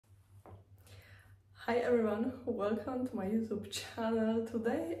Hi everyone, welcome to my YouTube channel.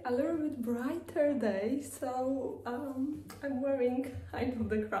 Today a little bit brighter day, so I'm wearing kind of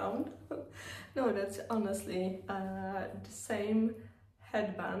the crown. No, that's honestly the same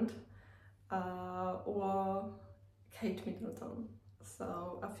headband or Kate Middleton,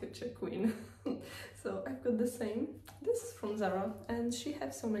 so a future queen. So I've got the same. This is from Zara and she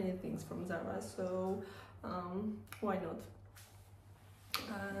has so many things from Zara, so why not?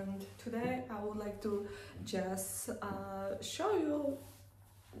 And today I would like to just show you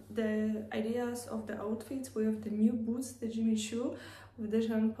the ideas of the outfits with the new boots, the Jimmy Choo with the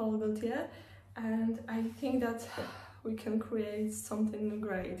Jean Paul Gaultier, and I think that we can create something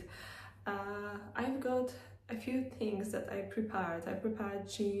great. I've got a few things that I prepared. I prepared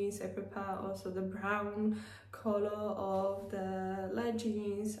jeans, I prepared also the brown color of the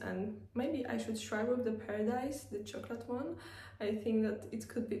leggings, and maybe I should try with the Paradise, the chocolate one. I think that it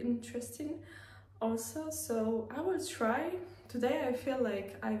could be interesting also, so I will try. Today I feel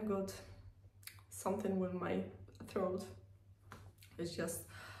like I've got something with my throat. It's just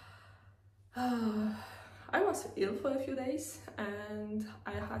I was ill for a few days and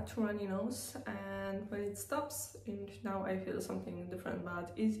I had to runny nose, and when it stops, and now I feel something different,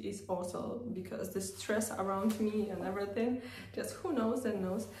 but it is also because the stress around me and everything, just who knows and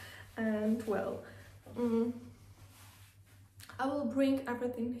knows. And well, I will bring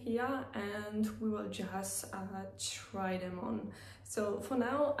everything here and we will just try them on. So for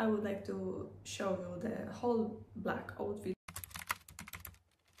now I would like to show you the whole black outfit.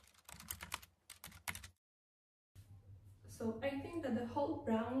 So I think that the whole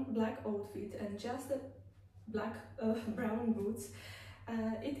black outfit and just the black brown boots,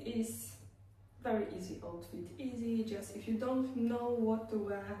 it is very easy outfit. Easy, just if you don't know what to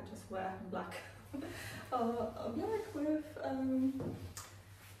wear, just wear black. Black with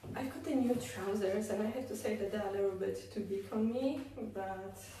I've got the new trousers and I have to say that they're a little bit too big on me,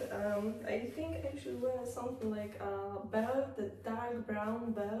 but I think I should wear something like a belt, the dark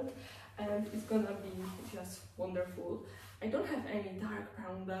brown belt, and it's gonna be just wonderful. I don't have any dark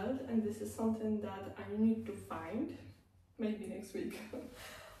brown belt and this is something that I need to find, maybe next week.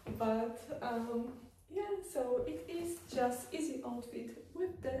 But yeah, so it is just easy outfit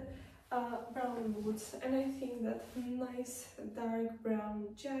with the brown boots, and I think that nice dark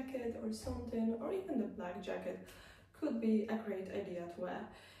brown jacket or something, or even the black jacket could be a great idea to wear.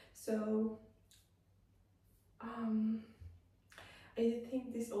 So I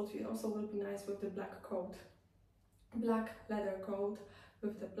think this outfit also will be nice with the black coat, black leather coat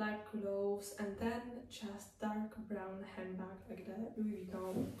with the black gloves, and then just dark brown handbag like the Louis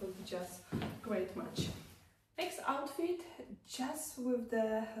Vuitton will be just great match. Next outfit, just with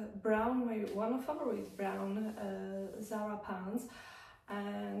the brown, my one favorite brown Zara pants,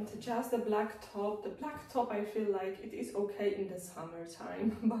 and just the black top. The black top I feel like it is okay in the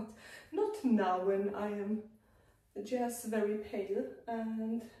summertime, but not now when I am just very pale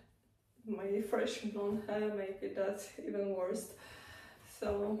and my fresh blonde hair maybe that's even worse.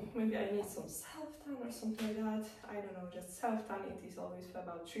 So maybe I need some self-tan or something like that. I don't know, just self-tan, it is always for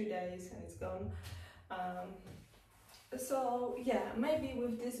about 3 days and it's gone. So yeah, maybe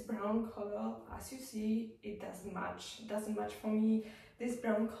with this brown color, as you see, it doesn't match for me. This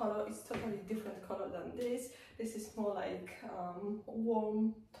brown color is totally different color than this. This is more like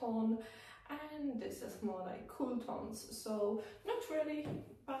warm tone, and this is more like cool tones. So not really,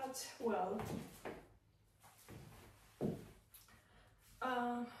 but well,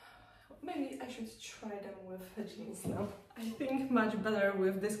 maybe I should try them with jeans now. I think much better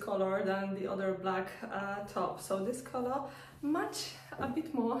with this color than the other black top. So this color match a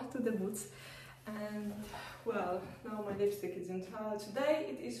bit more to the boots. And well, now my lipstick is in trial. Today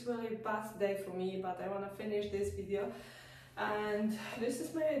it is really bad day for me, but I want to finish this video. And this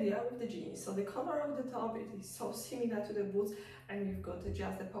is my idea with the jeans. So the color of the top, it is so similar to the boots, and you've got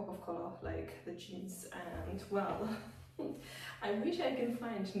just a pop of color like the jeans. And well, I wish I can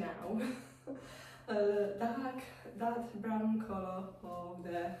find now that brown color of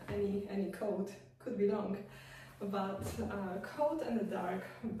the any coat could be long, but coat and a dark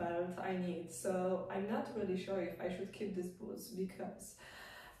belt I need. So I'm not really sure if I should keep these boots because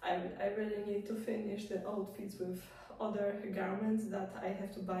I really need to finish the outfits with other garments that I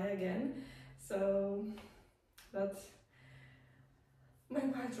have to buy again. So that my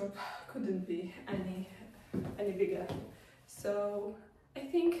wardrobe couldn't be any bigger. So I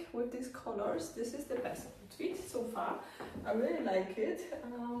think with these colors, this is the best outfit so far. I really like it.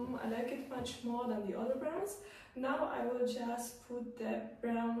 I like it much more than the other browns. Now I will just put the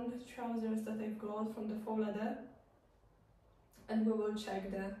brown trousers that I've got from the faux leather, and we will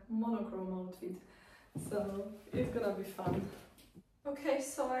check the monochrome outfit. so it's gonna be fun. Okay,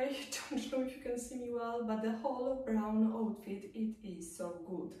 so I don't know if you can see me well, but the whole brown outfit, it is so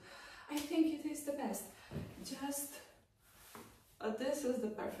good. I think it is the best. Just this is the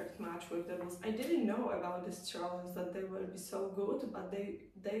perfect match with the boots. I didn't know about these trousers that they will be so good, but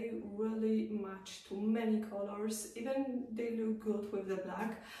they really match to many colors. Even they look good with the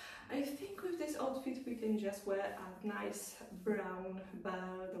black. I think with this outfit we can just wear a nice brown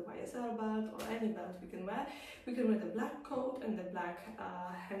belt, a YSL belt, or any belt we can wear. We can wear the black coat and the black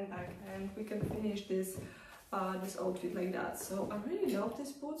handbag, and we can finish this this outfit like that. So I really love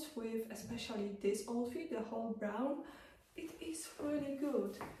these boots with especially this outfit, the whole brown. It is really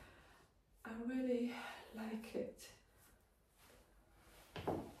good. I really like it.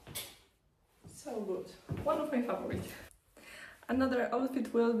 So good. One of my favorites. Another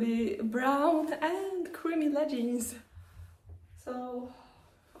outfit will be brown and creamy leggings. So,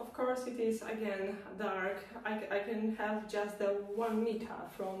 of course it is again dark. I can have just the 1 meter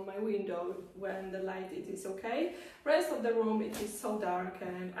from my window when the light it is okay. Rest of the room it is so dark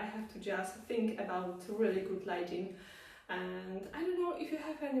and I have to just think about really good lighting. And I don't know if you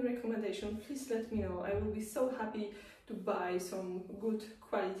have any recommendation, please let me know. I will be so happy to buy some good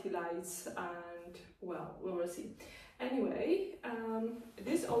quality lights, and well, we will see. Anyway,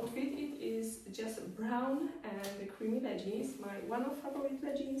 this outfit it is just brown and the creamy leggings, my one of favorite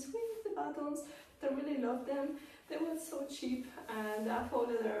leggings with the buttons. I really love them. They were so cheap and they are faux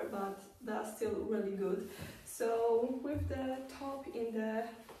leather, but they are still really good. So with the top in the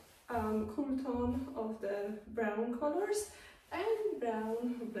cool tone of the brown colors and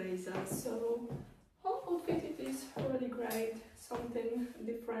brown blazer. So whole outfit it is really great, something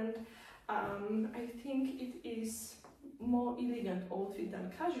different. I think it is more elegant outfit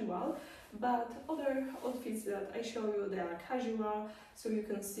than casual, but other outfits that I show you, they are casual. So you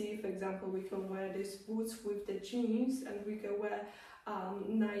can see, for example, we can wear these boots with the jeans and we can wear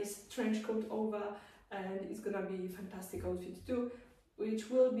nice trench coat over, and it's gonna be fantastic outfit too, which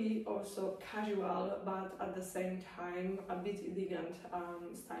will be also casual but at the same time a bit elegant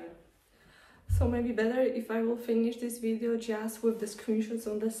style. So maybe better if I will finish this video just with the screenshots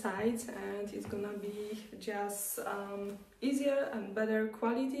on the sides, and it's gonna be just easier and better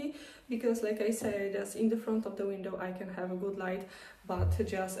quality, because like I said, just in the front of the window I can have a good light, but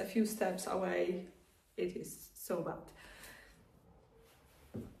just a few steps away it is so bad.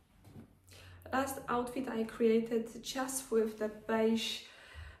 Last outfit I created just with the beige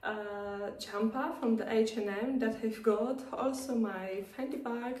jumper from the H&M that I've got, also my Fendi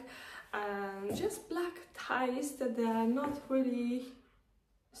bag, and just black ties that they are not really,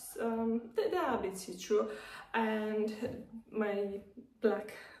 they are a bit see-through, and my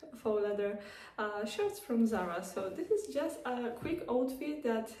black faux leather shirts from Zara. So this is just a quick outfit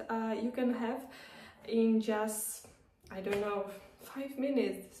that you can have in just, I don't know, 5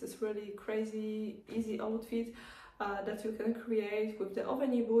 minutes. This is really crazy easy outfit that you can create with the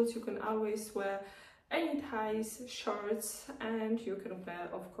oveni boots. You can always wear any ties, shorts, and you can wear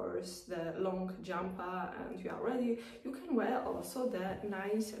of course the long jumper and you are ready. You can wear also the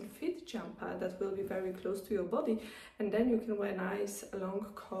nice and fit jumper that will be very close to your body, and then you can wear nice long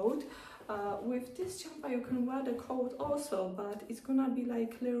coat. With this jumper you can wear the coat also, but it's gonna be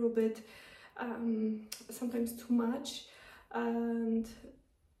like a little bit sometimes too much, and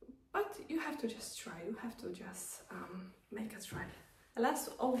but you have to just try, you have to just make a try. The last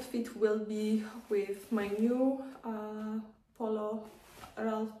outfit will be with my new polo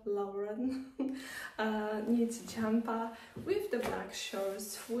Ralph Lauren knit jumper with the black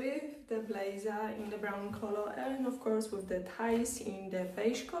shorts, with the blazer in the brown color, and of course with the ties in the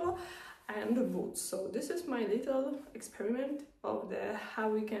beige color and the boots. So this is my little experiment of the how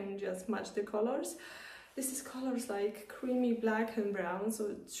we can just match the colors. This is colors like creamy, black and brown,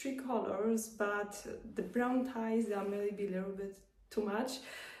 so 3 colors, but the brown ties are maybe a little bit too much.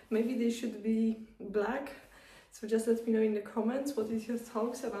 Maybe they should be black. So just let me know in the comments what is your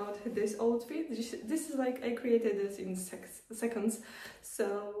thoughts about this outfit. This is like I created this in seconds,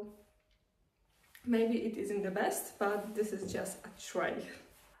 so maybe it isn't the best, but this is just a try.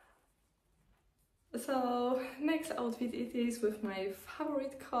 So next outfit it is with my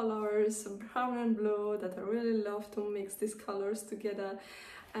favorite colors, brown and blue, that I really love to mix these colors together.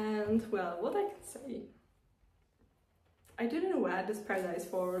 And well, what I can say, I didn't wear this paradise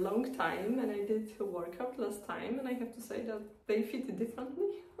for a long time, and I did a workout last time, and I have to say that they fit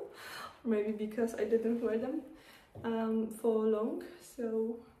differently. Maybe because I didn't wear them for long,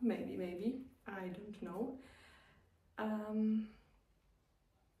 so maybe, I don't know.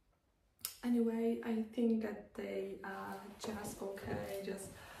 Anyway, I think that they are just okay, just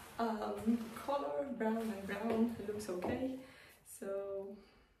color, brown by brown, it looks okay. So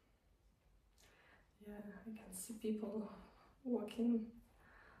yeah, I can see people walking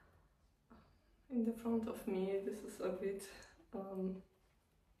in the front of me. This is a bit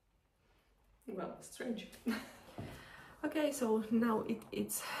well, strange. Okay, so now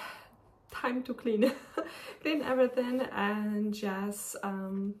it's time to clean clean everything and just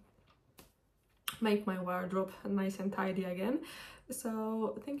make my wardrobe nice and tidy again.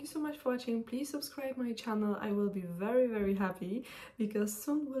 So thank you so much for watching. Please subscribe my channel. I will be very happy because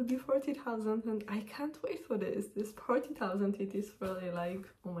soon will be 40,000 and I can't wait for this 40,000. It is really like,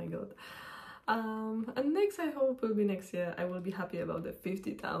 oh my god. And next, I hope will be next year. I will be happy about the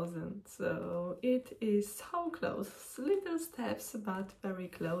 50,000. So it is so close, little steps but very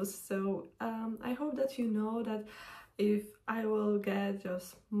close. So I hope that you know that if I will get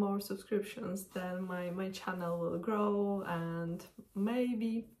just more subscriptions, then my channel will grow and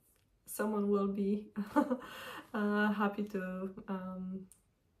maybe someone will be happy to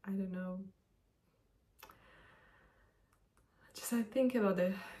I don't know, just I think about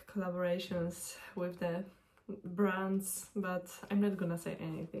the collaborations with the brands, but I'm not gonna say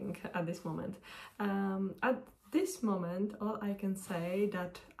anything at this moment. At this moment, all I can say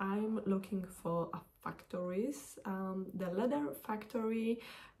that I'm looking for factories, the leather factory,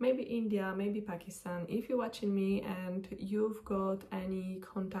 maybe India, maybe Pakistan. If you're watching me and you've got any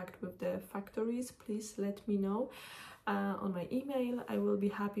contact with the factories, please let me know. On my email. I will be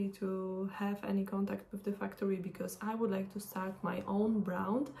happy to have any contact with the factory because I would like to start my own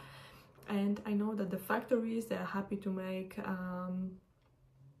brand, and I know that the factories, they are happy to make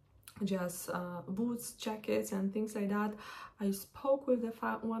just boots, jackets and things like that. I spoke with the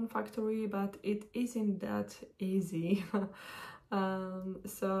one factory, but it isn't that easy.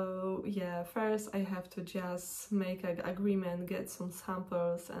 So yeah, first I have to just make an agreement, get some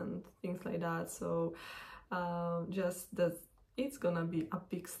samples and things like that. So just that it's gonna be a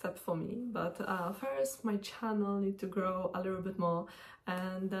big step for me, but first my channel need to grow a little bit more,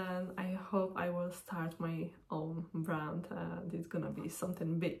 and then I hope I will start my own brand and it's gonna be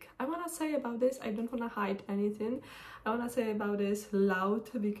something big. I wanna say about this, I don't wanna hide anything. I wanna say about this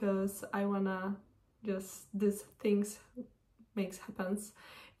loud because I wanna just these things makes happens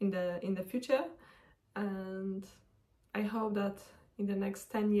in the future, and I hope that in the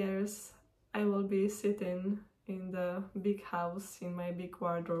next 10 years I will be sitting in the big house in my big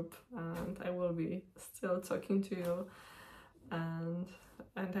wardrobe and I will be still talking to you, and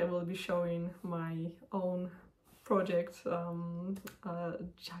I will be showing my own projects,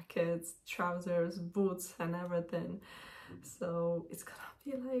 jackets, trousers, boots and everything. So it's gonna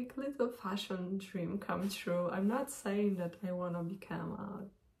be like little fashion dream come true. I'm not saying that I wanna become a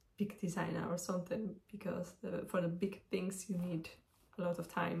big designer or something, because for the big things you need a lot of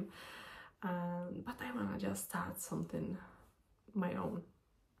time. But I wanna just start something my own,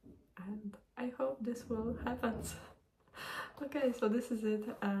 and I hope this will happen. Okay, so this is it.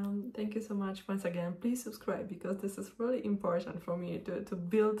 Thank you so much once again. Please subscribe because this is really important for me to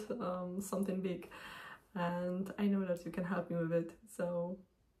build something big, and I know that you can help me with it. So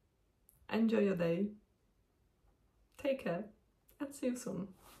enjoy your day, take care, and see you soon.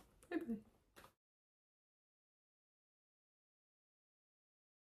 Bye bye.